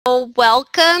So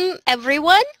welcome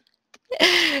everyone.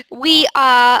 We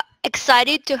are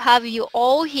excited to have you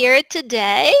all here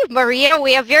today. Maria,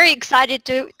 we are very excited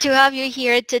to have you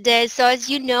here today. So as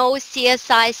you know,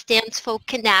 CSI stands for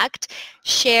Connect,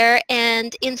 Share,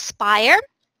 and Inspire.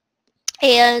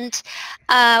 And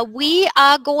we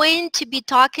are going to be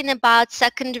talking about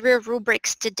secondary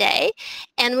rubrics today.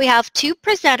 And we have two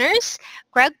presenters,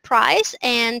 Greg Price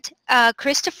and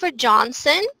Christopher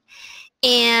Johnson.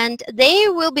 And they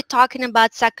will be talking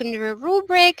about secondary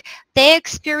rubric, their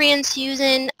experience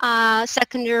using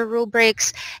secondary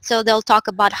rubrics, so they'll talk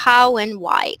about how and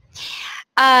why.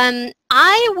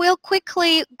 I will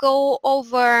quickly go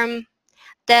over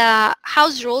the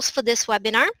house rules for this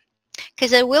webinar,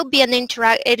 because it will be an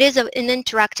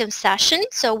interactive session,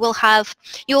 so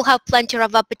you'll have plenty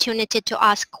of opportunity to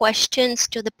ask questions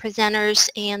to the presenters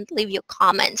and leave your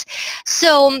comments.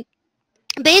 So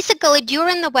basically,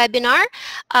 during the webinar,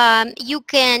 you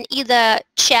can either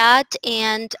chat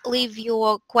and leave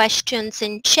your questions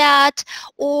in chat,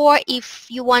 or if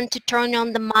you want to turn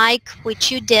on the mic,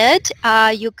 which you did,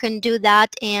 you can do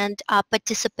that and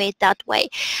participate that way.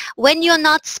 When you're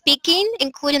not speaking,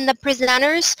 including the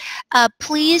presenters,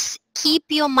 please keep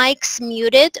your mics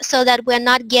muted so that we're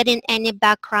not getting any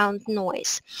background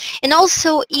noise. And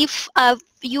also, if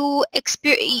you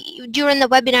during the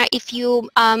webinar, if you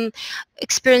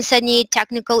experience any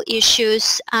technical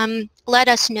issues, let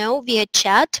us know via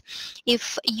chat.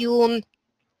 If you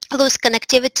lose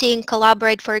connectivity and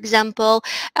collaborate, for example,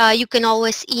 you can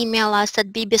always email us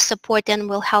at bbsupport and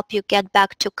we'll help you get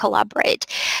back to collaborate.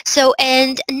 So,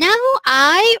 and now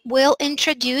I will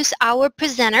introduce our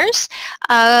presenters,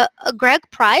 Greg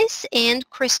Price and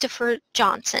Christopher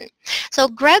Johnson. So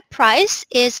Greg Price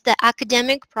is the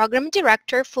Academic Program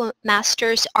Director for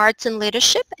Master's Arts in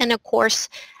Leadership and a course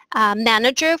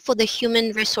manager for the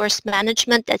Human Resource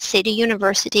Management at City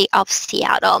University of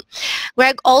Seattle.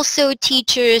 Greg also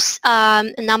teaches a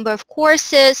number of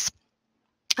courses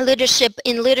in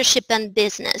leadership and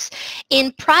business.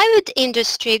 In private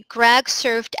industry, Greg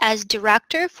served as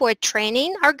director for a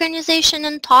training organization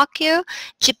in Tokyo,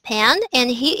 Japan, and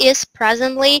he is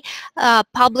presently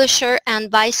publisher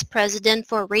and vice president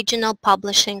for a regional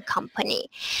publishing company.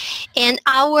 And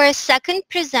our second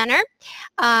presenter,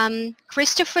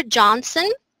 Christopher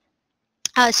Johnson,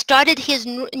 started his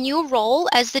new role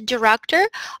as the director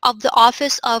of the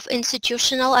Office of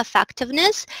Institutional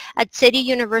Effectiveness at City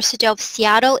University of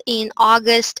Seattle in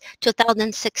August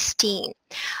 2016.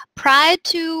 Prior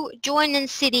to joining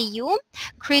CityU,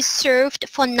 Chris served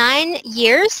for 9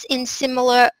 years in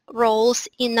similar roles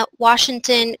in the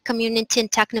Washington Community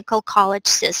and Technical College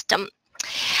system.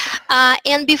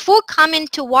 And before coming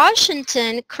to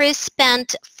Washington, Chris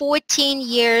spent 14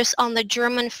 years on the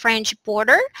German-French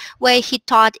border, where he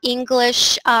taught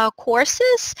English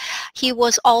courses. He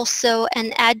was also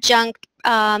an adjunct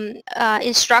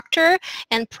instructor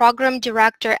and program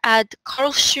director at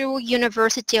Karlsruhe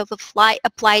University of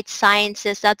Applied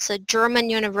Sciences. That's a German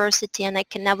university, and I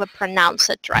can never pronounce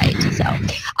it right. So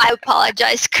I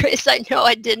apologize, Chris. I know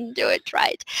I didn't do it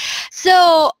right.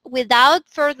 So without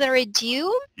further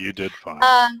ado, you did fine.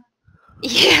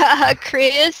 Yeah,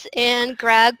 Chris and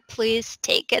Greg, please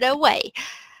take it away.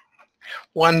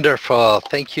 Wonderful.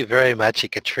 Thank you very much,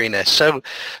 Katrina. So,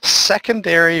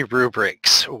 secondary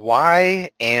rubrics, why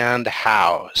and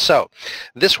how? So,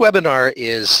 this webinar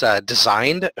is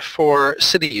designed for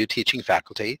CityU teaching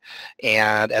faculty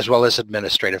and as well as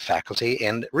administrative faculty,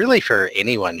 and really for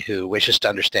anyone who wishes to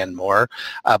understand more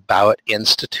about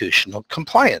institutional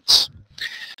compliance.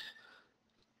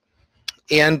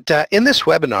 And in this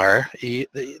webinar,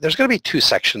 there's going to be two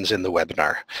sections in the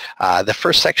webinar. The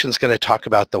first section is going to talk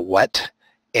about the what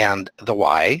and the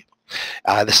why.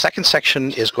 The second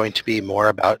section is going to be more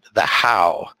about the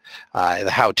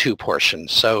how-to portion.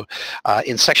 So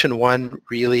in section one,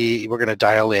 really, we're going to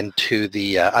dial into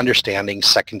the understanding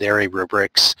secondary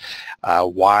rubrics,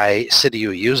 why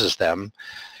CityU uses them,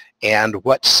 and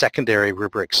what secondary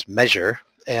rubrics measure.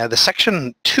 The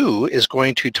section 2 is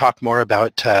going to talk more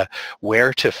about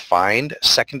where to find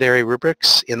secondary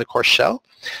rubrics in the course shell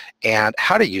and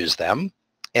how to use them,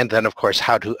 and then of course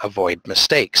how to avoid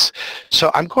mistakes.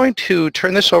 So I'm going to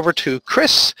turn this over to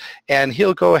Chris, and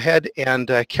he'll go ahead and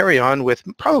carry on with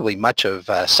probably much of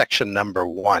section number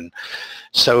 1.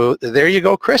 So there you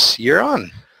go, Chris, you're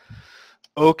on.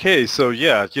 Okay, so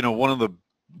yeah,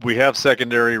 we have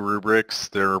secondary rubrics.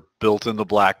 They're built into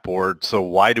Blackboard. So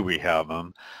why do we have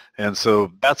them? And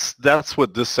so that's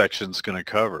what this section is going to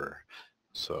cover.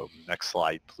 So next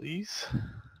slide, please.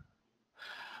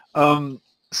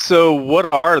 So what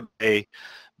are they?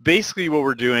 basically what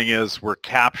we're doing is we're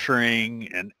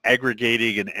capturing and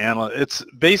aggregating and it's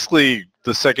basically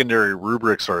the secondary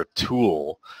rubrics are a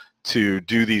tool to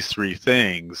do these three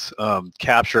things: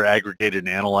 capture, aggregate, and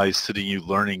analyze CityU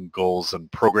learning goals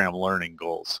and program learning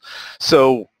goals.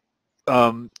 So,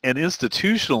 and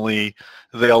institutionally,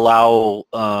 they allow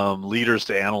leaders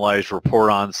to analyze,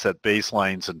 report on, set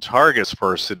baselines and targets for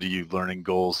our CityU learning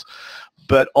goals.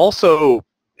 But also,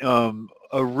 a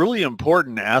really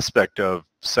important aspect of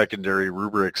secondary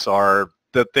rubrics are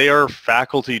that they are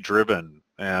faculty driven,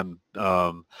 and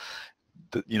I'll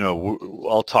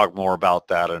talk more about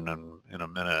that in a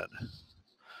minute.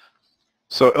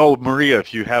 So, Maria,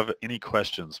 if you have any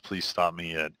questions, please stop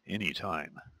me at any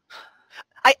time.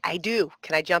 I do.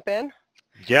 Can I jump in?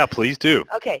 Yeah, please do.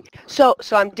 Okay, so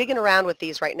I'm digging around with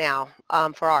these right now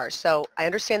for ours. So I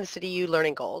understand the CityU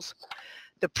learning goals.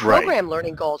 The program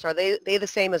learning goals, are they the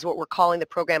same as what we're calling the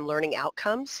program learning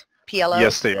outcomes, PLOs?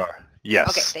 Yes, they are.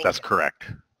 Yes, okay, that's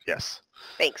correct. Yes.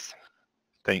 Thanks.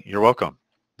 You're welcome.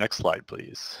 Next slide,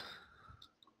 please.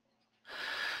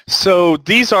 So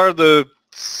these are the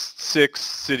 6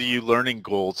 CityU learning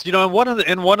goals. And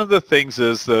one of the things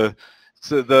is the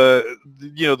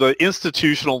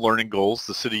institutional learning goals,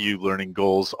 the CityU learning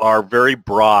goals, are very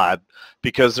broad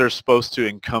because they're supposed to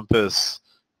encompass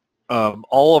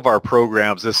all of our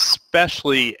programs,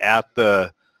 especially at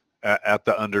the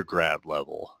undergrad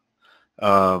level.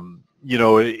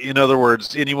 In other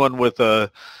words, anyone with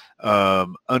a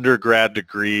undergrad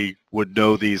degree would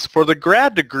know these. For the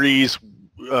grad degrees,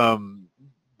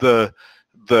 the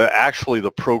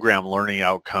program learning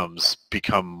outcomes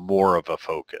become more of a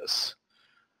focus.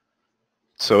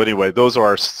 So anyway, those are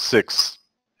our six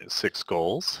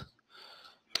goals.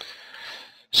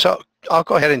 So I'll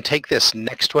go ahead and take this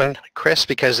next one, Chris,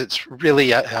 because it's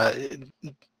really a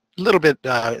little bit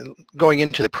going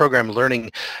into the program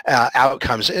learning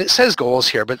outcomes. It says goals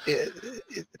here, but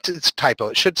it's a typo.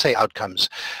 It should say outcomes.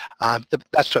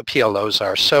 That's what PLOs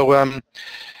are. So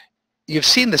you've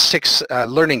seen the 6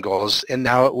 learning goals, and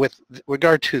now with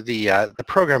regard to the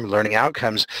program learning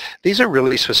outcomes, these are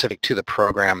really specific to the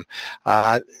program.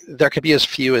 There could be as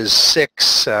few as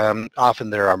 6. Often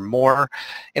there are more,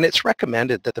 and it's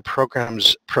recommended that the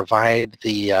programs provide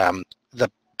the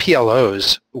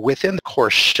PLOs within the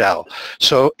course shell.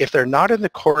 So if they're not in the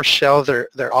course shell,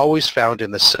 they're always found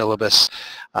in the syllabus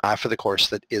for the course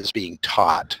that is being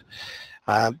taught.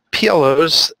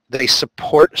 PLOs, they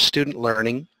support student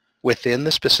learning within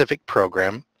the specific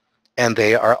program, and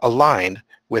they are aligned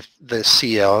with the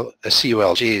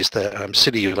CULGs, the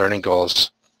CityU learning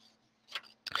goals.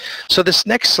 So this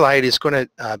next slide is going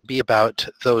to be about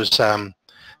those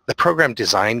the program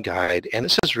design guide, and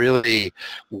this is really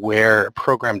where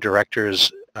program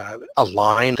directors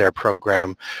align their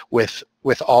program with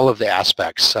all of the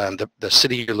aspects, the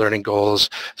CityU learning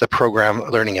goals, the program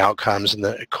learning outcomes, and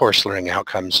the course learning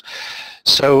outcomes.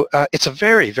 So it's a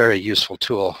very, very useful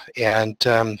tool, and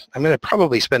I'm going to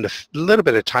probably spend a little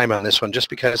bit of time on this one just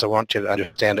because I want you to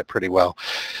understand it pretty well.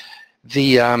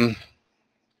 The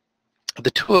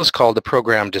tool is called the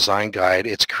Program Design Guide.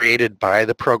 It's created by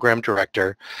the program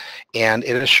director, and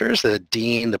it assures the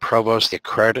dean, the provost, the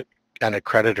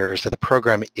accreditors that the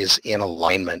program is in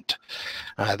alignment.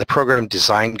 The Program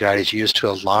Design Guide is used to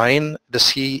align the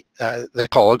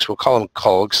COLGs, we'll call them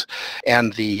COLGs,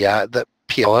 and the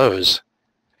PLOs.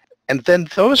 And then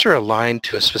those are aligned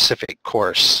to a specific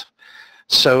course.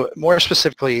 So more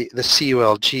specifically, the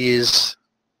CULGs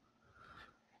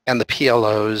and the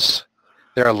PLOs,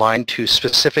 they're aligned to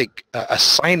specific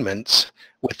assignments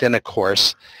within a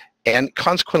course, and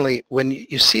consequently, when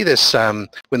you see this, when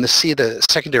you see the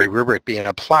secondary rubric being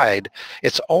applied,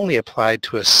 it's only applied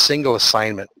to a single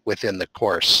assignment within the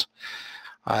course.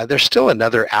 There's still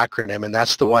another acronym, and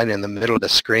that's the one in the middle of the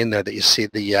screen there that you see,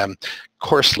 the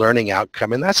course learning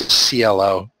outcome, and that's a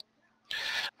CLO.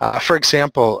 For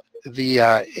example,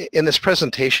 in this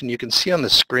presentation, you can see on the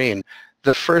screen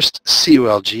the first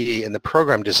CULG in the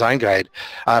Program Design Guide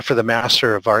for the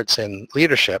Master of Arts in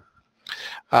Leadership.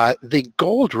 The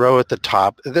gold row at the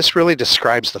top, this really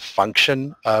describes the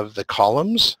function of the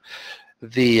columns.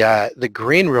 The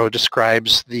green row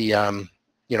describes the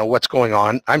what's going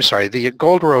on. I'm sorry, the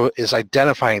gold row is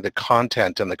identifying the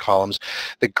content in the columns.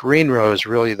 The green row is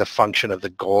really the function of the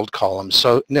gold column.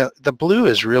 So the blue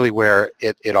is really where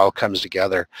it all comes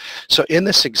together. So in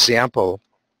this example,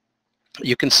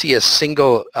 you can see a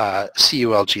single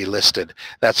CULG listed.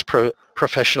 That's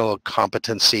professional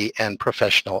competency and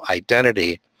professional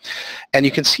identity. And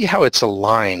you can see how it's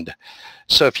aligned.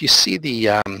 So if you see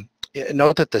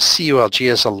note that the CULG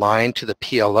is aligned to the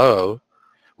PLO,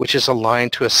 which is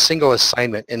aligned to a single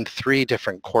assignment in 3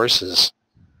 different courses.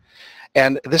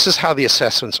 And this is how the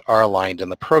assessments are aligned in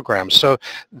the program. So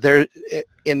there,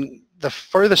 in the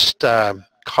furthest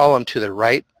column to the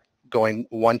right, going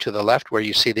one to the left where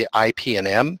you see the I, P, and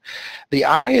M. The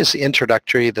I is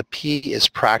introductory, the P is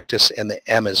practice, and the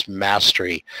M is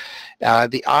mastery.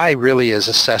 The I really is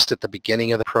assessed at the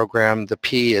beginning of the program. The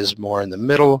P is more in the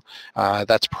middle.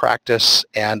 That's practice,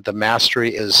 and the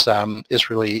mastery is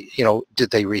really,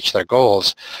 did they reach their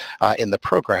goals in the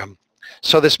program?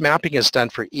 So this mapping is done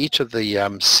for each of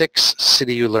the 6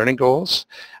 CityU learning goals.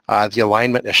 The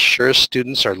alignment assures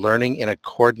students are learning in a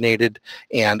coordinated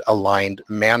and aligned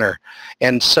manner.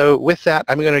 And so with that,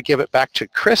 I'm going to give it back to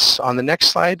Chris on the next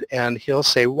slide, and he'll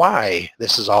say why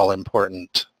this is all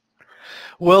important.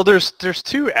 Well, there's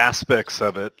 2 aspects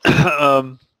of it.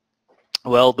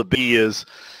 Well, the B is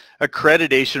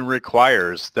accreditation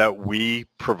requires that we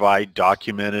provide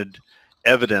documented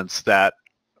evidence that,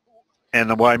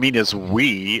 and what I mean is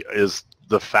we, is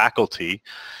the faculty,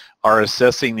 are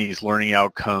assessing these learning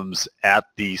outcomes at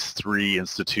these 3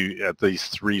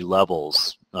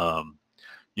 levels.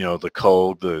 The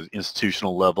code, the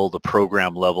institutional level, the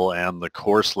program level, and the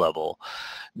course level.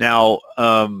 Now,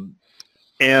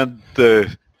 and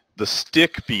the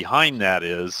stick behind that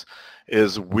is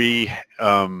we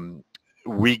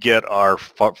get our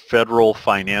federal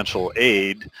financial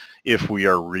aid if we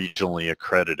are regionally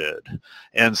accredited.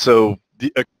 And so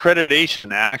the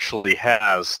accreditation actually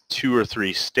has 2 or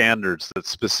 3 standards that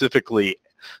specifically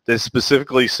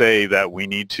say that we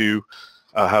need to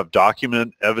have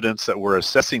document evidence that we're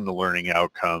assessing the learning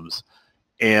outcomes,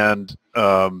 and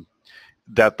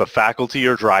that the faculty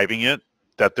are driving it,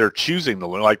 that they're choosing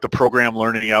like the program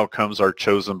learning outcomes are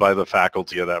chosen by the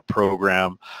faculty of that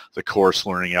program. The course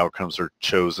learning outcomes are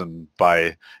chosen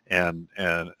by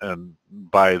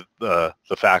by the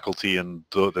faculty and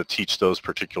that teach those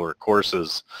particular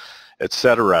courses,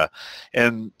 etc.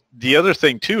 And the other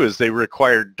thing too is they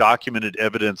require documented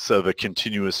evidence of a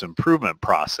continuous improvement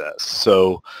process.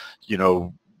 So,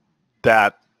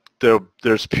 that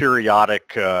there's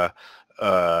periodic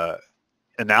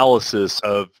analysis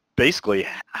of basically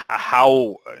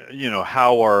how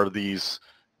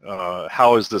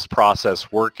is this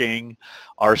process working?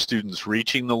 Are students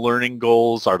reaching the learning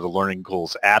goals? Are the learning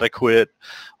goals adequate?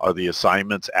 Are the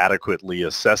assignments adequately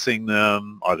assessing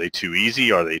them? Are they too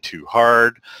easy? Are they too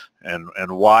hard? And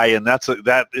why? And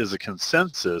that is a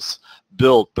consensus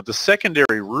built. But the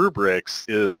secondary rubrics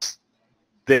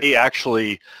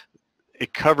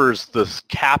it covers the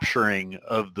capturing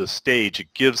of the stage.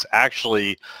 It gives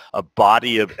actually a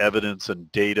body of evidence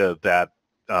and data that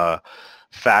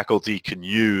faculty can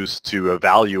use to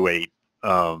evaluate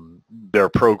their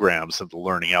programs at the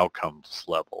learning outcomes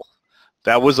level.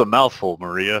 That was a mouthful,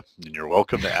 Maria, and you're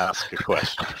welcome to ask a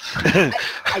question.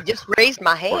 I just raised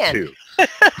my hand. Or 2.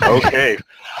 Okay,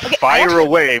 fire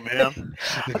away, man.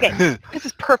 Okay, this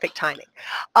is perfect timing.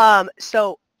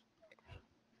 So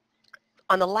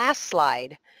on the last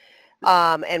slide,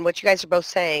 and what you guys are both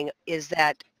saying is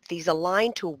that these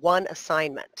align to one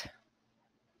assignment.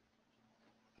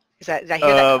 Did I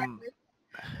hear that correctly?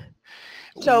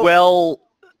 So, well,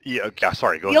 yeah,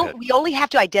 sorry, go ahead. We only have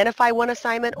to identify one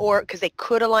assignment, or because they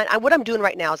could align. What I'm doing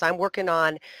right now is I'm working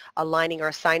on aligning our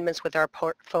assignments with our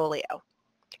portfolio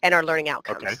and our learning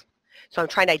outcomes. Okay. So I'm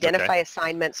trying to identify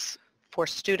assignments for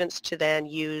students to then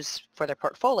use for their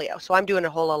portfolio. So I'm doing a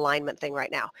whole alignment thing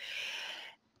right now.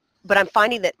 But I'm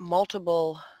finding that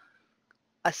multiple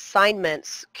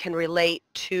assignments can relate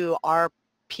to our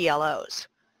PLOs.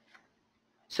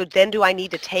 So then do I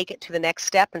need to take it to the next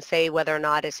step and say whether or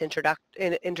not it's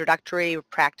introductory,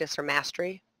 practice, or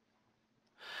mastery?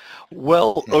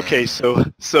 Well, okay, so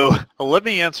let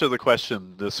me answer the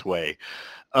question this way.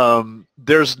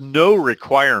 There's no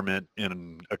requirement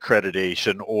in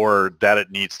accreditation or that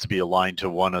it needs to be aligned to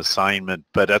one assignment,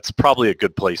 but that's probably a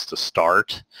good place to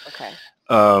start. Okay.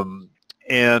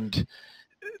 And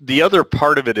the other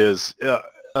part of it is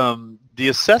the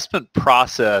assessment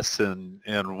process and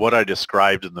what I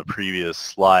described in the previous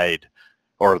slide,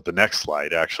 or the next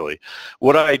slide actually,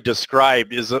 what I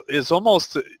described is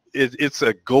almost, it's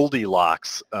a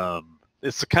Goldilocks,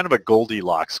 it's a kind of a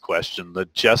Goldilocks question, the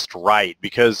just right,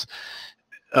 because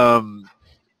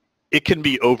it can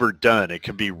be overdone. It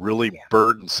can be really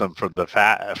burdensome for the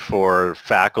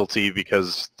faculty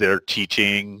because they're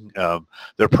teaching.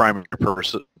 Their primary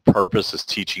purpose is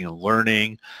teaching and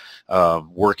learning,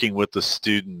 working with the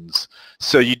students.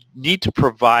 So you need to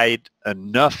provide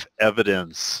enough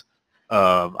evidence.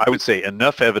 I would say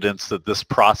enough evidence that this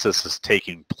process is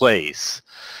taking place.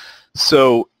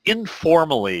 So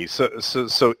informally,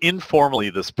 so informally,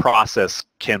 this process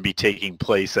can be taking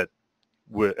place at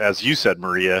as you said,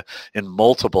 Maria, in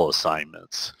multiple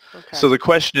assignments. Okay. So the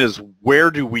question is,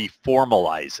 where do we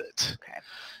formalize it? Okay.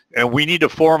 And we need to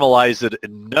formalize it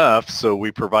enough so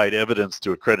we provide evidence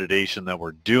to accreditation that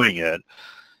we're doing it.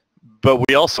 But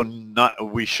we also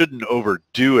we shouldn't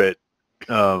overdo it.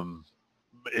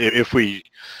 If we,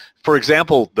 for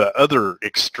example, the other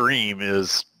extreme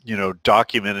is,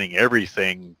 documenting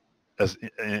everything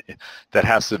that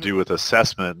has to do with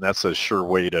assessment. That's a sure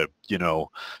way to,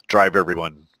 drive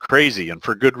everyone crazy, and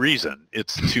for good reason.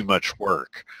 It's too much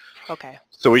work. Okay.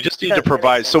 So we just need to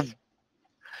provide.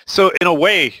 So in a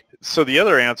way, so the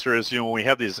other answer is, when we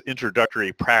have these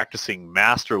introductory practicing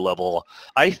master level,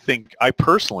 I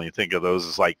personally think of those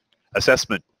as like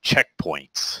assessment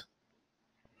checkpoints.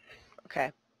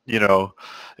 Okay.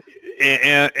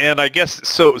 And I guess,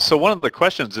 so one of the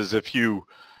questions is, if you,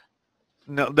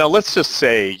 now let's just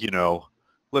say,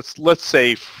 let's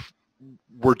say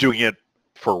we're doing it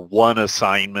for one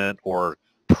assignment or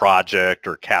project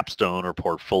or capstone or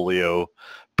portfolio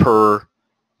per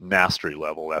mastery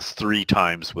level. That's 3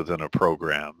 times within a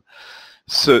program.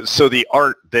 So the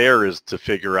art there is to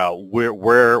figure out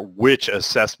which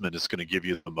assessment is going to give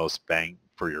you the most bang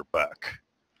for your buck.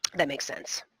 That makes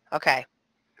sense. Okay.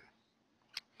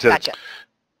 Gotcha.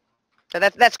 So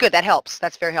that's good. That helps.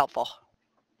 That's very helpful.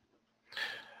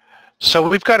 So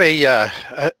we've got a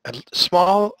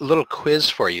small little quiz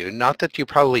for you. Not that you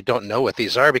probably don't know what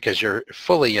these are because you're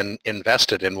fully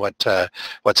invested in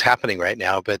what's happening right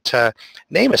now, but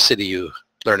name a CityU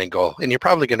learning goal, and you're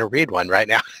probably going to read one right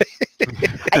now.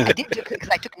 I did because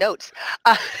I took notes.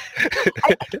 I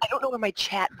don't know where my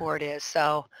chat board is,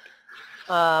 so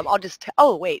I'll just.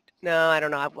 Oh wait, no, I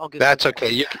don't know. I'll give. That's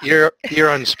okay. You're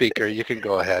on speaker. You can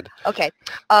go ahead. Okay.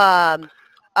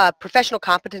 Professional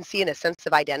competency and a sense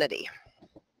of identity.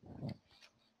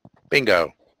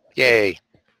 Bingo. Yay.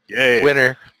 Yay.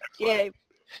 Winner. Yay.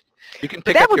 You can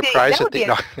pick up your prize at the...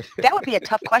 That would be a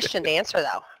tough question to answer,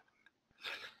 though,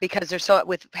 because there's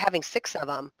with having 6 of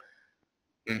them.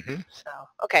 Mm-hmm. So,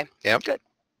 okay. Yep. Good.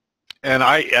 And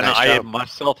I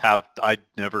myself I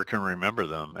never can remember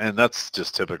them, and that's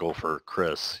just typical for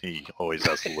Chris. He always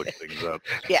has to look things up.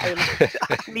 Yeah,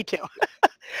 me too.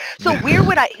 So where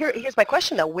would here's my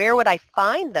question though, where would I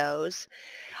find those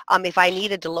if I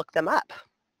needed to look them up?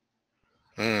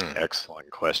 Excellent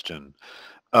question.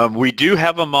 We do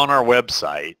have them on our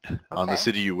website, on the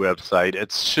CityU website.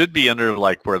 It should be under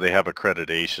like where they have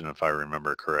accreditation, if I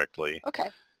remember correctly.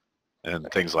 Okay. And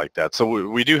things like that. So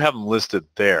we do have them listed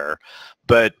there.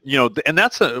 But, and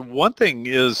that's one thing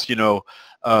is,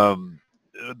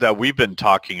 that we've been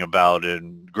talking about,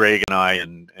 and Greg and I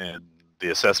and the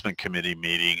assessment committee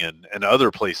meeting and other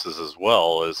places as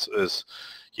well, is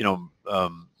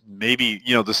maybe,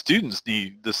 the students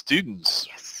need,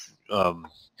 yes.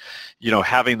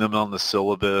 Having them on the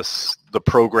syllabus, the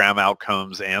program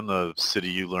outcomes and the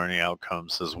CityU learning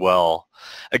outcomes as well.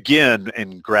 Again,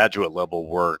 in graduate level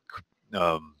work,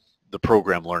 the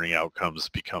program learning outcomes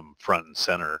become front and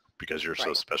center because you're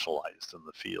so specialized in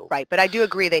the field. Right, but I do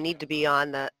agree they need to be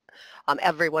on the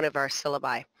every one of our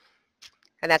syllabi.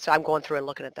 And that's, I'm going through and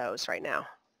looking at those right now.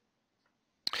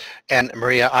 And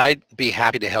Maria, I'd be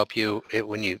happy to help you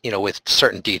when with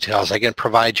certain details. I can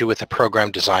provide you with a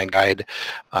program design guide.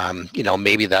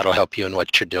 Maybe that'll help you in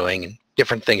what you're doing and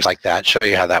different things like that. Show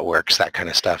you how that works, that kind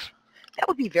of stuff. That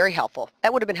would be very helpful.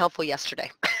 That would have been helpful yesterday.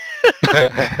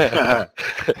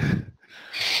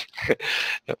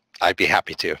 I'd be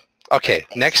happy to. Okay,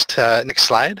 next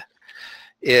slide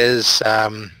is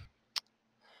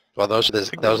well, those are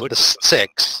the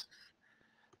 6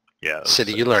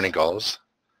 CityU learning goals.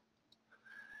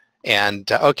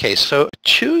 And okay, so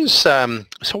choose. So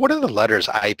what do the letters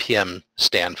IPM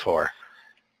stand for?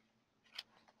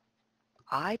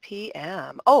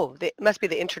 IPM. Oh, it must be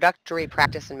the Introductory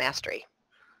Practice and Mastery.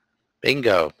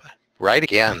 Bingo. Right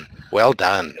again. Well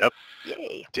done. Yep.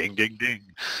 Yay. Ding, ding, ding.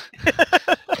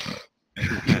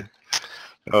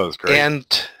 Oh, that's great. And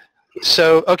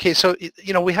so, okay, so,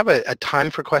 we have a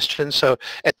time for questions. So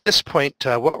at this point,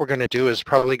 what we're going to do is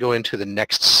probably go into the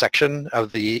next section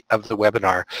of the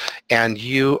webinar. And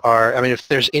if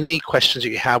there's any questions that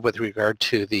you have with regard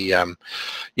to the,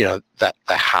 the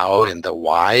how and the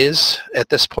whys at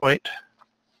this point.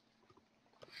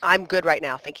 I'm good right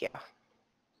now. Thank you.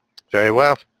 Very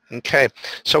well. Okay,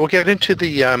 so we'll get into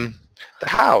the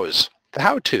hows, the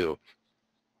how-to.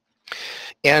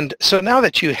 And so now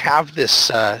that you have this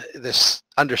this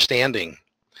understanding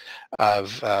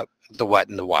of the what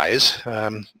and the whys,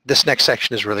 this next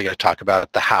section is really going to talk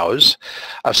about the hows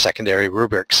of secondary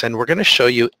rubrics, and we're going to show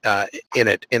you in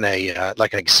a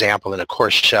like an example in a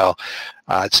course shell.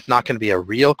 It's not going to be a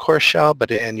real course shell,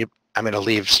 but I'm going to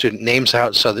leave student names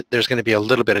out, so that there's going to be a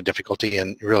little bit of difficulty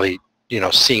in really,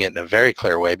 seeing it in a very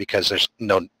clear way because there's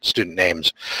no student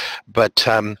names. But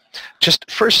just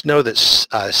first know that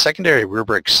secondary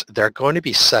rubrics, they're going to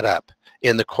be set up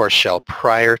in the course shell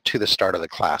prior to the start of the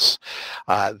class.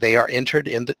 They are entered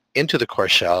into the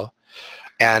course shell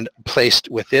and placed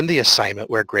within the assignment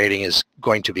where grading is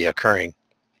going to be occurring.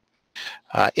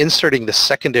 Inserting the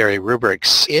secondary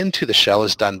rubrics into the shell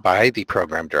is done by the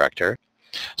program director,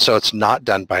 so it's not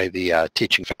done by the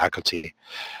teaching faculty.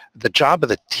 The job of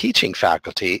the teaching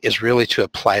faculty is really to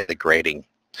apply the grading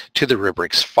to the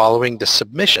rubrics following the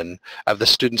submission of the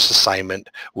student's assignment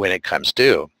when it comes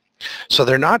due. So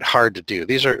they're not hard to do.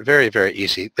 These are very, very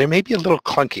easy. They may be a little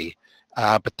clunky,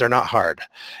 but they're not hard.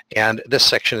 And this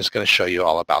section is going to show you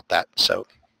all about that. So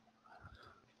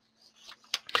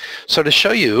to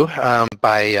show you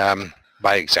by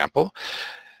example,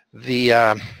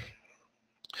 this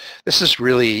is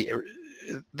really,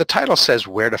 the title says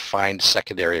where to find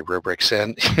secondary rubrics,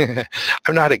 and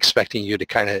I'm not expecting you to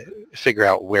kind of figure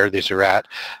out where these are at,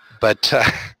 but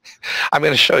I'm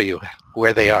going to show you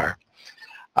where they are.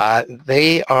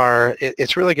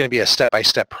 It's really going to be a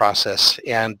step-by-step process,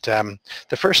 and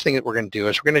the first thing that we're going to do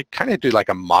is we're going to kind of do like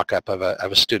a mock-up of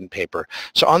a student paper.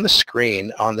 So on the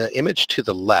screen, on the image to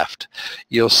the left,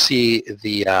 you'll see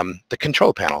the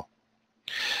control panel,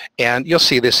 and you'll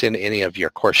see this in any of your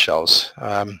course shells.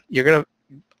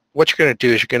 What you're going to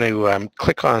do is you're going to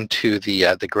click onto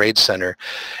the Grade Center,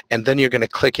 and then you're going to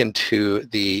click into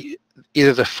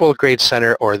either the full Grade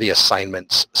Center or the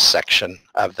assignments section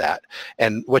of that.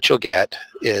 And what you'll get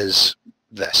is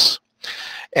this.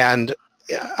 And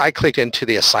I clicked into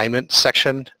the assignment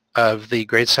section of the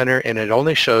Grade Center, and it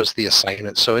only shows the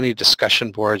assignments. So any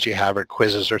discussion boards you have or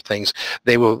quizzes or things,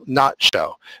 they will not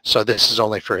show. So this is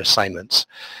only for assignments.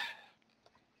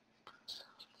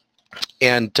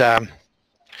 And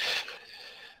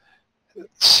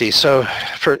let's see, so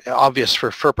for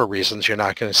FERPA reasons, you're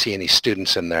not going to see any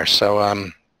students in there.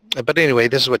 So, but anyway,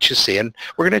 this is what you see, and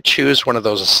we're going to choose one of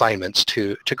those assignments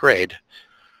to grade.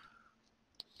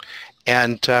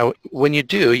 And when you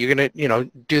do, you're going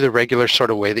to, do the regular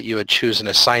sort of way that you would choose an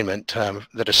assignment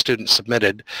that a student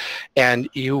submitted, and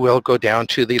you will go down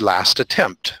to the last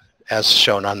attempt, as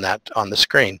shown on the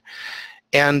screen.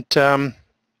 And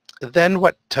then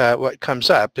what comes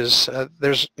up is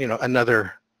there's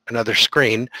another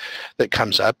screen that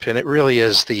comes up, and it really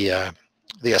is the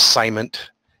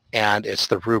assignment, and it's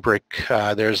the rubric.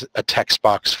 There's a text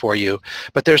box for you,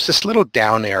 but there's this little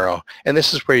down arrow, and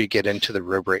this is where you get into the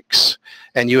rubrics,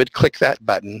 and you would click that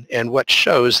button, and what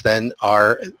shows then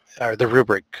are the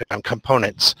rubric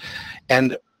components.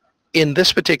 And in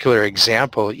this particular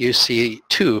example, you see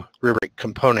two rubric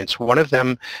components. One of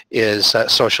them is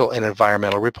social and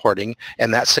environmental reporting,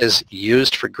 and that says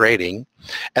used for grading.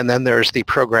 And then there's the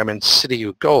program and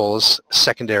CityU goals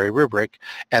secondary rubric,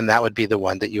 and that would be the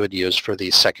one that you would use for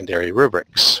these secondary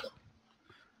rubrics.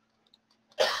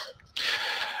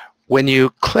 When you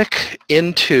click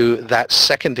into that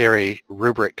secondary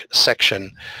rubric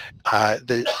section,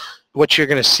 what you're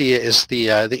going to see is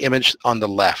the image on the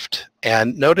left.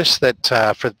 And notice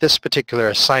that for this particular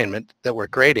assignment that we're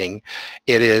grading,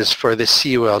 it is for the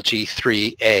CULG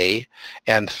 3A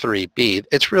and 3B.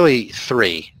 It's really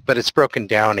 3, but it's broken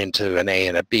down into an A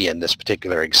and a B in this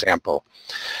particular example.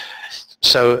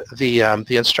 So the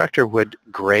instructor would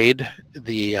grade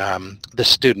the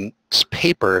student's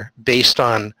paper based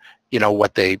on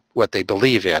what they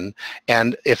believe in,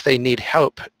 and if they need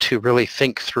help to really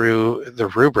think through the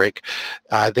rubric,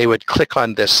 they would click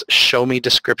on this show me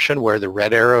description where the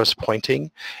red arrow is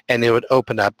pointing, and it would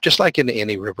open up just like in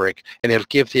any rubric, and it'll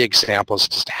give the examples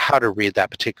as to how to read that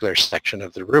particular section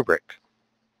of the rubric.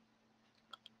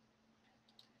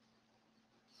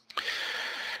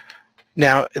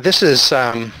 Now this is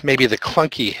maybe the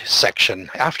clunky section.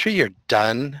 After you're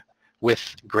done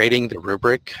with grading the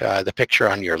rubric, the picture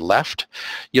on your left,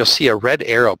 you'll see a red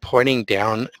arrow pointing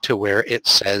down to where it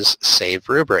says Save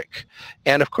Rubric.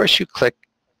 And of course you click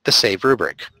the Save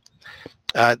Rubric.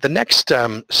 The next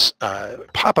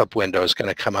pop-up window is going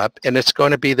to come up, and it's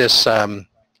going to be this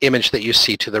image that you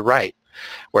see to the right,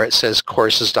 where it says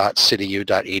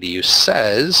courses.cityu.edu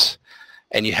says,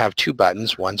 and you have two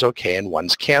buttons, one's OK and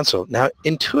one's cancel. Now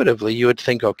intuitively you would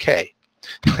think OK.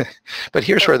 But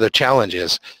here's where the challenge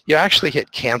is. You actually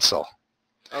hit cancel.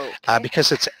 Okay.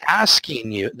 Because it's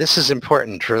asking you, this is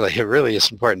important, really, it really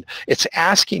is important. It's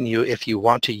asking you if you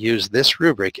want to use this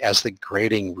rubric as the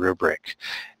grading rubric.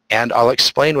 And I'll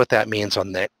explain what that means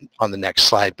on the next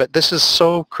slide. But this is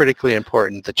so critically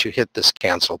important that you hit this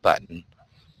cancel button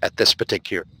at this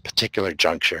particular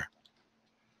juncture.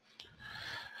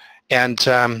 And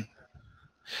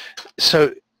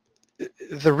so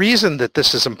the reason that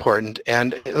this is important,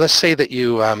 and let's say that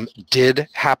you did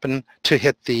happen to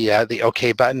hit the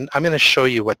OK button, I'm going to show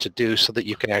you what to do so that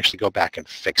you can actually go back and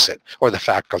fix it, or the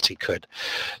faculty could.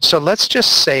 So let's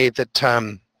just say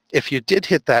that if you did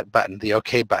hit that button, the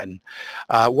OK button,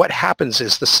 what happens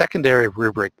is the secondary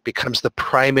rubric becomes the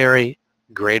primary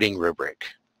grading rubric.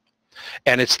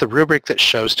 And it's the rubric that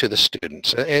shows to the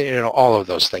students. All of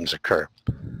those things occur.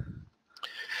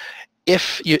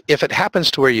 If it happens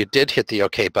to where you did hit the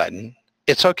OK button,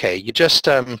 it's okay. You just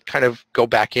kind of go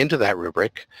back into that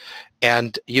rubric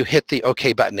and you hit the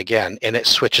OK button again and it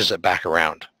switches it back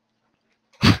around.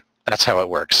 That's how it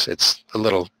works. It's a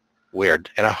little weird,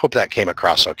 and I hope that came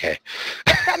across okay.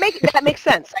 That makes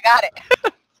sense. I got it.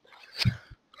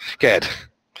 Good.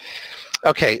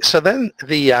 Okay, so then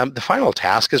the final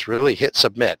task is really hit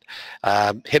submit.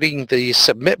 Hitting the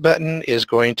submit button is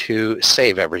going to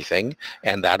save everything,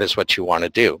 and that is what you want to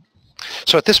do.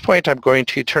 So at this point, I'm going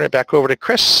to turn it back over to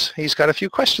Chris. He's got a few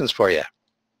questions for you.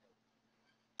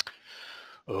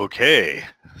 Okay,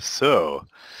 so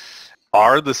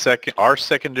are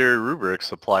secondary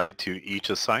rubrics applied to each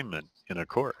assignment in a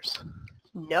course?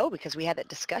 No, because we had that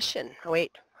discussion. Oh,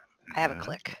 wait, I have a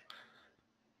click.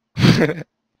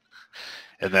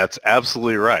 And that's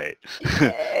absolutely right.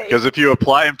 Because if you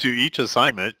apply them to each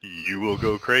assignment, you will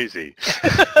go crazy.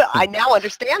 I now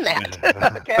understand that.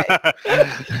 Okay.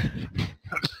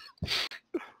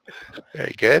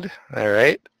 Very good. All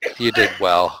right. You did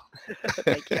well.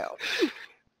 Thank you.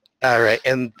 All right.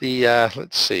 And the,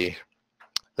 let's see,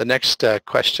 the next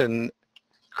question,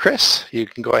 Chris, you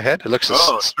can go ahead. It looks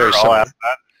very similar.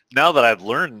 Now that I've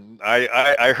learned,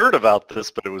 I heard about this,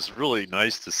 but it was really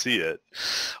nice to see it.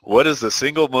 What is the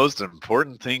single most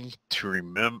important thing to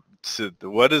remember?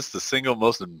 What is the single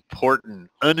most important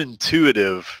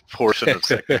unintuitive portion of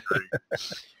secondary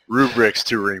rubrics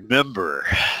to remember?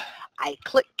 I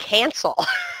click cancel.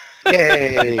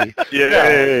 Yay!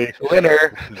 Yay!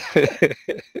 Winner!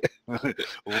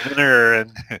 Winner,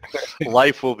 and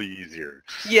life will be easier.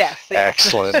 Yes.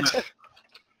 Excellent.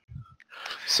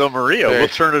 So Maria, we'll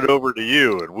turn it over to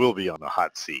you, and we'll be on the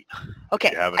hot seat.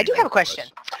 Okay, I do have a question.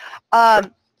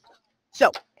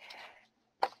 So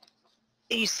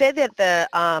you said that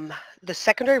the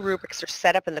secondary rubrics are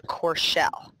set up in the course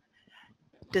shell.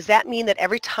 Does that mean that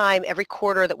every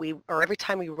quarter every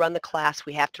time we run the class,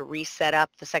 we have to reset up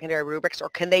the secondary rubrics, or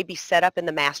can they be set up in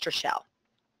the master shell?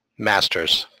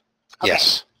 Masters. Okay.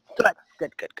 Yes.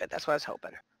 Good. That's what I was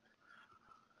hoping.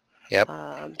 Yep.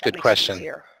 Good question.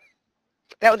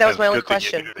 That was my only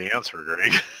question. You knew the answer,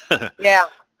 Greg. Yeah.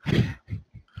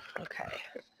 Okay.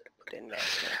 Didn't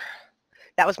master.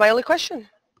 That was my only question.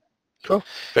 Cool.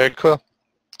 Very cool.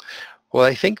 Well,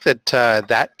 I think that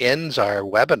that ends our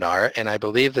webinar, and I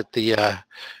believe that the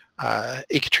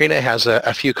Ekaterina has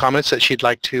a few comments that she'd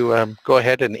like to go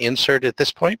ahead and insert at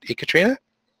this point. Ekaterina?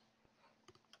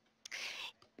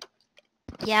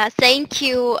 Yeah, thank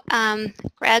you,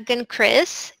 Greg and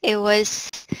Chris. It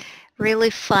was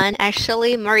really fun,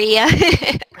 actually, Maria.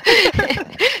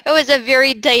 It was a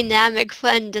very dynamic,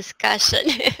 fun discussion.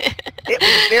 It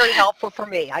was very helpful for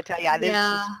me. I tell you, this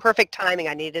is perfect timing.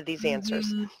 I needed these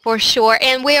answers. For sure.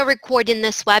 And we are recording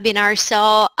this webinar,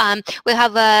 so we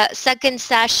have a second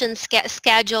session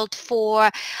scheduled for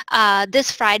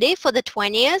this Friday, for the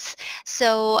 20th.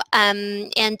 So,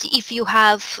 and if you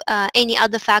have any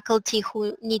other faculty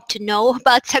who need to know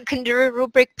about secondary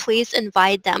rubric, please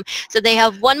invite them. So they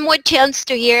have one more chance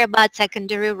to hear about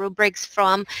secondary rubrics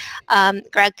from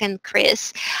Greg and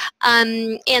Chris.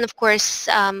 And of course,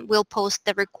 we'll post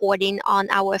the recording on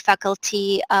our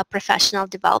faculty professional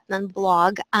development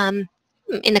blog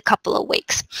in a couple of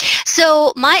weeks.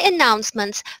 So my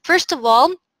announcements, first of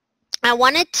all, I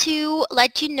wanted to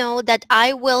let you know that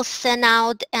I will send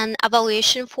out an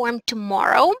evaluation form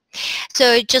tomorrow.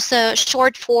 So just a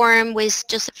short form with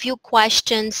just a few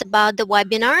questions about the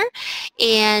webinar.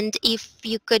 And if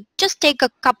you could just take a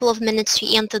couple of minutes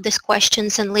to answer these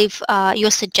questions and leave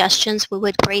your suggestions, we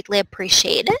would greatly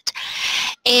appreciate it.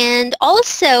 And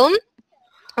also,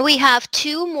 we have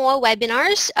 2 more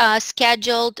webinars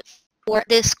scheduled for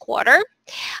this quarter.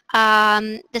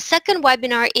 The second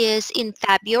webinar is in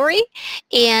February,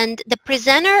 and the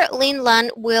presenter, Lynn Lunn,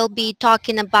 will be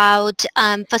talking about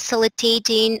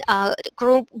facilitating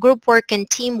group work and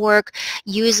teamwork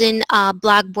using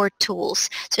Blackboard tools.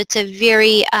 So it's a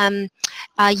very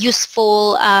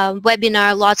useful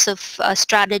webinar, lots of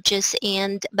strategies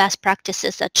and best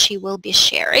practices that she will be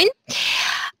sharing.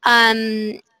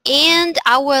 And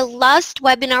our last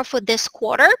webinar for this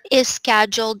quarter is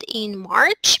scheduled in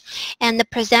March. And the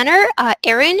presenter,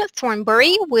 Erin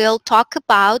Thornbury, will talk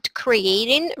about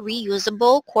creating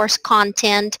reusable course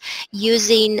content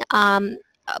using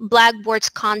Blackboard's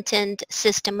content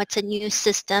system. It's a new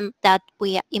system that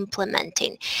we are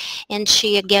implementing. And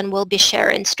she, again, will be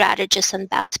sharing strategies and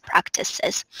best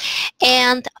practices.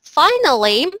 And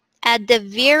finally, at the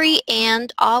very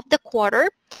end of the quarter,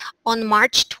 on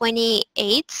March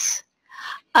 28th,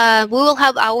 we will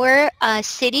have our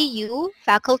CityU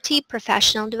Faculty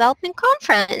Professional Development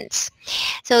Conference.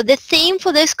 So the theme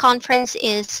for this conference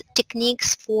is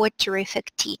Techniques for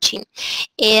Terrific Teaching.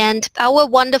 And our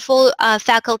wonderful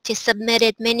faculty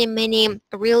submitted many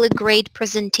really great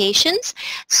presentations.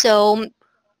 So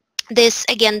this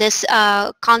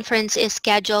conference is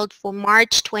scheduled for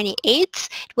March 28th.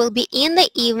 It will be in the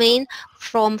evening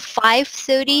from 5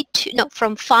 to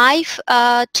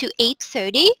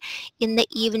 8:30 in the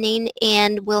evening,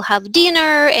 and we'll have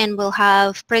dinner and we'll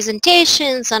have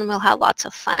presentations and we'll have lots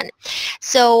of fun.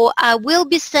 So we'll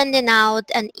be sending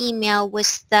out an email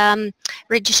with the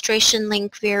registration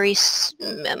link very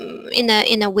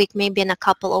in a week, maybe in a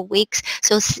couple of weeks.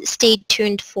 So stay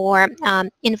tuned for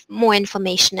more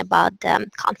information about the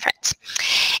conference.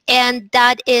 And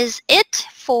that is it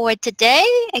for today.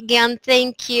 Again,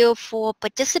 thank you for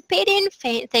participating.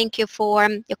 Thank you for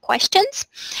your questions,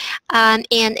 and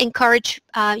encourage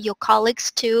your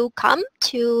colleagues to come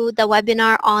to the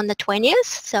webinar on the 20th.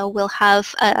 So we'll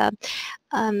have a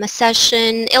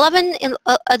session at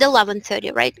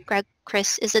 11:30, right,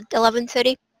 Chris? Is it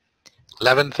 11:30?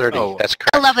 11:30, Oh. that's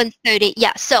correct. 11:30,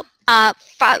 yeah. So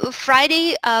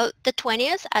Friday the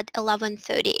 20th at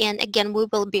 11:30, and again we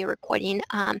will be recording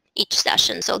each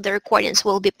session, so the recordings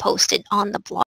will be posted on the blog.